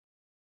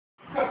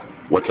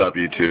What's up,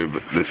 YouTube?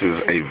 This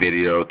is a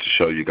video to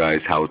show you guys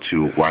how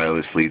to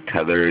wirelessly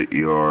tether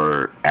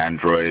your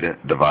Android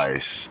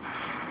device.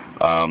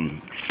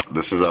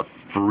 This is a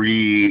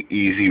free,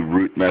 easy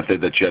root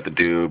method that you have to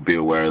do. Be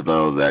aware,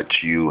 though, that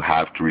you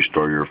have to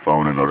restore your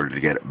phone in order to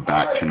get it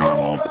back to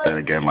normal. But then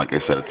again, like I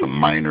said, it's a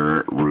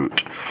minor root.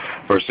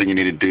 First thing you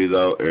need to do,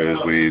 though, is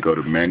we go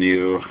to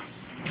Menu,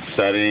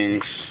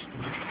 Settings,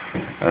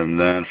 and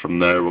then from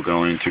there we're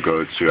going to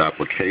go to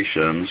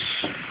Applications.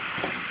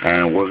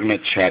 And we're going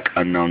to check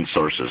unknown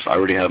sources. I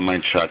already have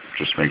mine checked.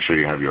 Just make sure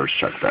you have yours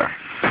checked there.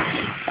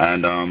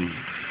 And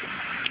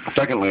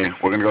secondly,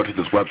 we're going to go to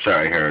this website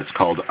right here. It's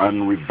called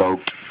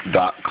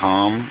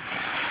unrevoked.com.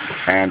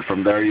 And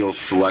from there, you'll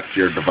select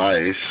your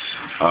device.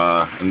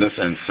 In this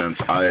instance,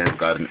 I have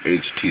got an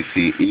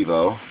HTC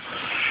Evo.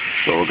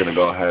 So we're going to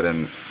go ahead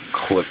and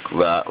click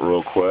that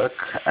real quick.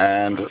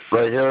 And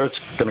right here, it's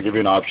going to give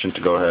you an option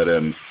to go ahead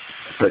and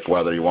pick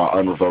whether you want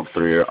unrevoked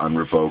 3 or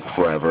unrevoked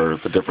forever.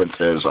 The difference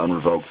is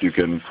unrevoked, you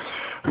can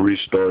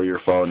restore your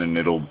phone and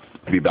it'll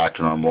be back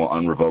to normal.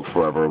 Unrevoked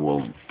forever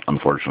will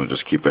unfortunately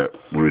just keep it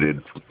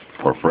rooted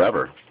for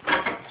forever.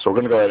 So we're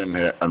going to go ahead and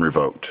hit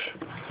unrevoked.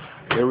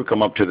 Here we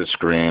come up to the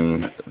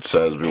screen. It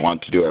says we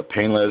want to do a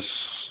painless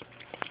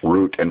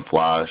root and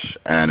flash,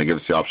 and it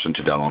gives the option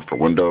to download for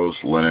Windows,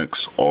 Linux,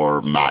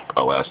 or Mac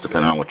OS,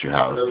 depending on what you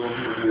have.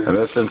 In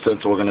this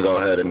instance, we're going to go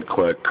ahead and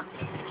click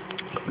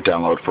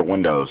download for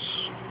Windows.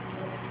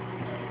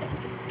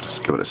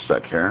 Just give it a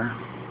sec here.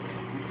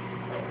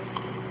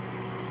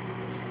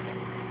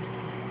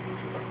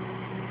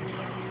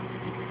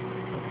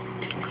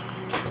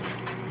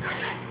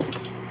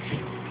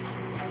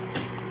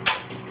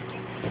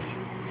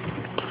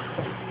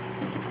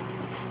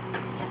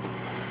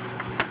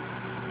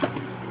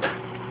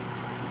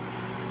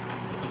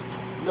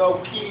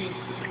 No keys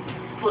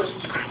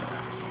pushed.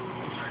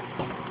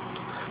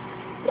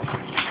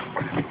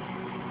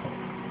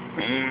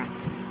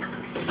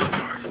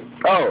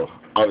 Oh,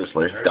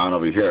 obviously, down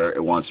over here,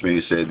 it wants me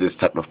to say this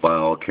type of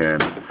file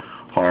can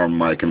harm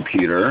my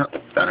computer.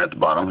 And at the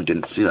bottom, I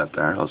didn't see that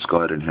there. Let's go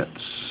ahead and hit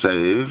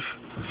save.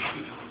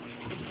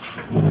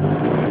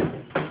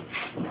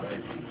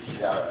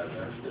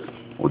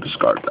 We'll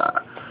discard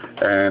that.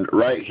 And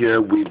right here,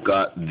 we've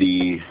got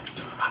the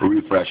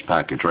refresh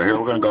package. Right here,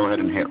 we're going to go ahead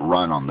and hit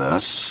run on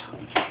this.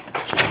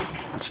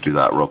 Let's do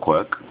that real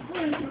quick.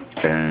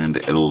 And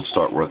it'll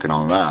start working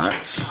on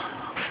that.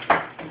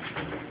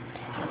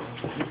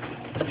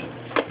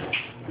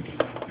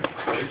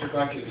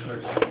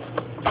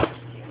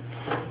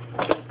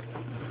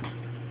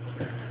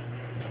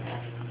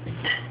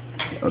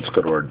 Let's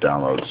go to our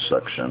downloads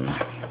section.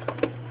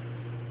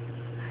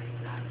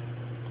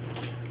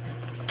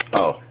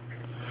 Oh,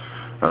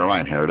 never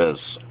mind, here it is.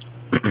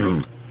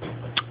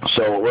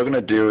 So what we're going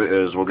to do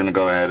is we're going to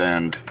go ahead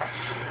and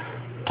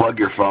plug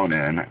your phone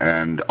in,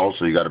 and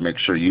also you got to make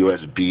sure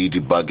USB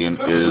debugging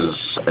is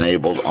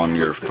enabled on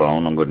your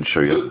phone. I'm going to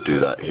show you how to do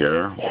that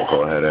here. We'll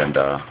go ahead and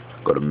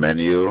go to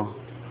Menu,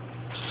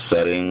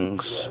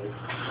 Settings,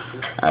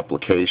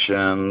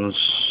 Applications,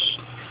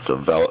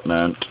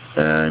 Development,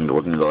 and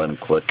we're going to go ahead and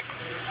click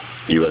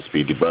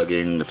USB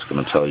debugging. It's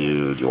going to tell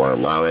you, do you want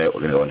to allow it? We're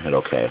going to go ahead and hit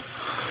OK.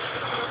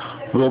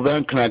 We'll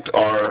then connect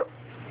our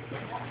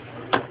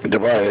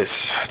device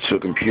to a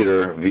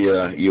computer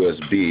via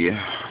USB.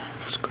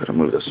 Let's go ahead and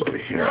move this over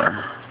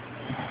here.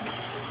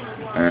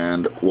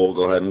 And we'll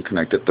go ahead and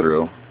connect it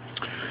through.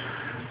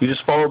 You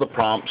just follow the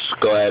prompts,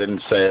 go ahead and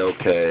say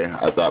OK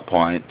at that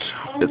point.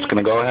 It's going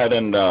to go ahead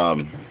and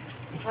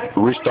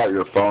restart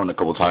your phone a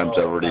couple times.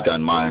 I've already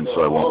done mine,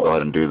 so I won't go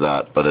ahead and do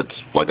that. But it's,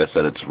 like I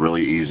said, it's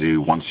really easy.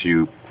 Once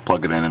you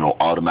plug it in, it'll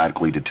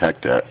automatically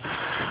detect it.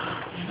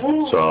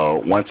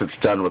 So once it's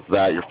done with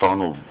that, your phone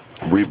will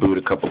reboot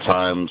a couple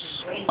times.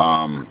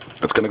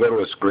 It's going to go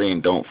to a screen.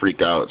 Don't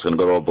freak out. It's going to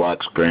go to a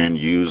black screen.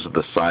 Use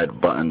the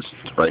side buttons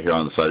right here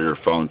on the side of your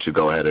phone to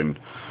go ahead and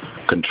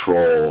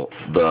control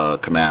the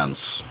commands.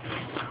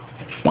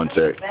 Once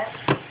it's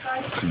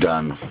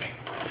done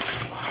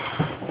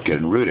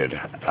getting rooted.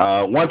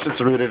 Once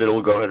it's rooted,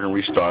 it'll go ahead and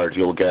restart.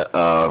 You'll get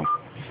a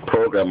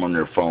program on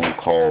your phone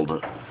called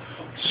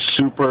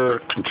Super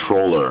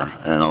Controller,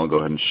 and I'll go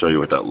ahead and show you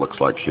what that looks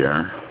like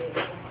here.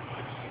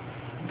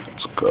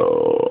 Let's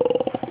go.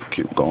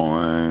 Keep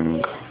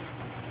going.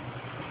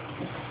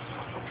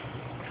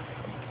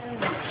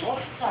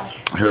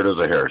 Here it is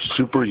right here.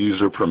 Super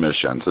user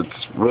permissions.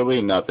 It's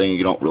really nothing.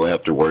 You don't really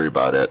have to worry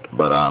about it.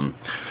 But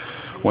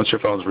once your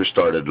phone's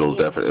restarted,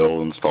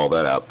 it'll install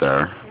that out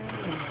there.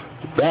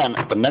 Then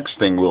the next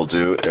thing we'll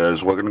do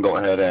is we're going to go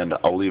ahead and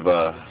I'll leave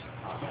a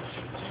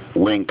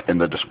link in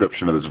the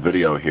description of this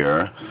video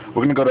here.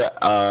 We're going to go to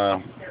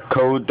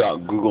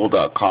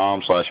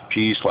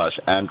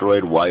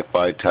code.google.com/p/Android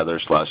Wi-Fi tether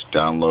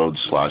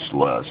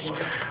 /download/list.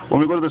 When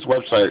we go to this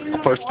website, the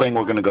first thing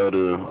we're going to go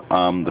to,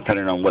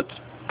 depending on what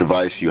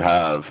device you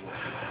have,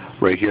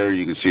 right here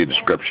you can see a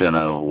description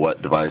of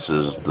what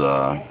devices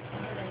the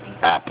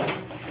app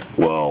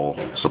will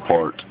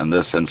support. In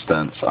this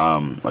instance,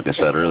 like I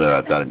said earlier,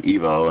 I've got an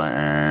Evo,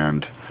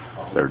 and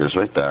There it is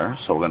right there.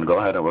 So we're going to go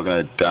ahead and we're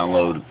going to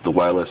download the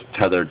Wireless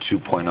Tether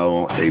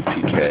 2.0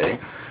 APK.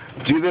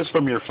 Do this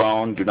from your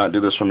phone. Do not do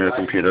this from your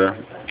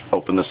computer.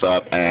 Open this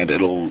up and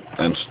it'll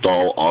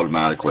install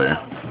automatically.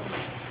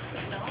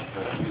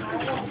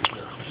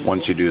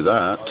 Once you do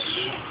that,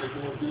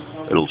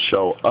 it'll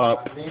show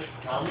up.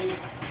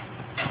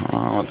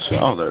 Let's see.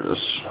 Oh, there it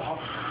is.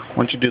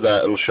 Once you do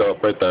that, it'll show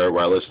up right there,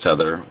 Wireless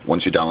Tether.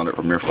 Once you download it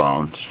from your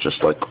phone, it's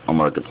just like a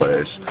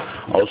marketplace.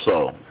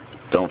 Also,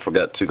 don't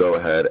forget to go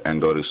ahead and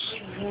go to,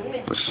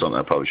 this is something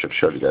I probably should have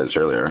showed you guys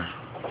earlier.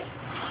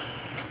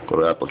 Go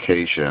to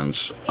applications.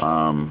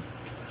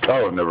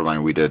 Oh, never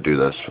mind, we did do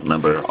this.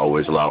 Remember,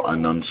 always allow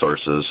unknown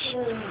sources.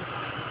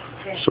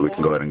 So we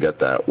can go ahead and get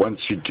that. Once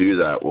you do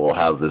that, we'll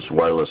have this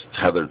wireless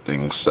tether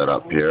thing set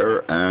up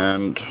here,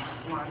 and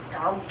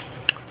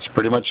that's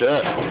pretty much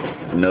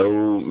it.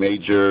 No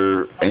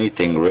major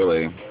anything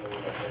really.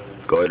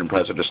 Go ahead and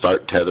press it to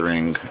start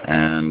tethering,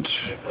 and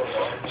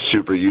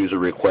super user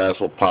request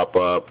will pop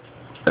up,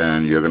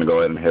 and you're going to go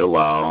ahead and hit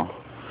allow.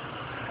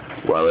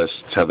 Wireless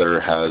tether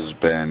has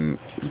been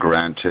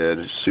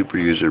granted super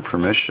user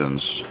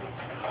permissions.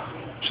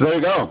 So there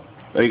you go.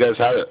 There you guys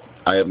have it.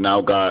 I have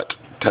now got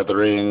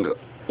tethering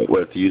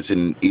with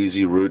using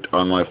easy route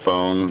on my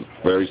phone.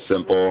 Very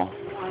simple.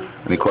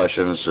 Any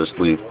questions, just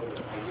leave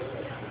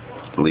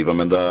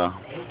them in the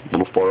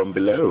little forum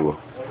below.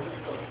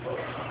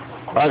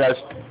 Alright guys,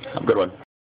 have a good one.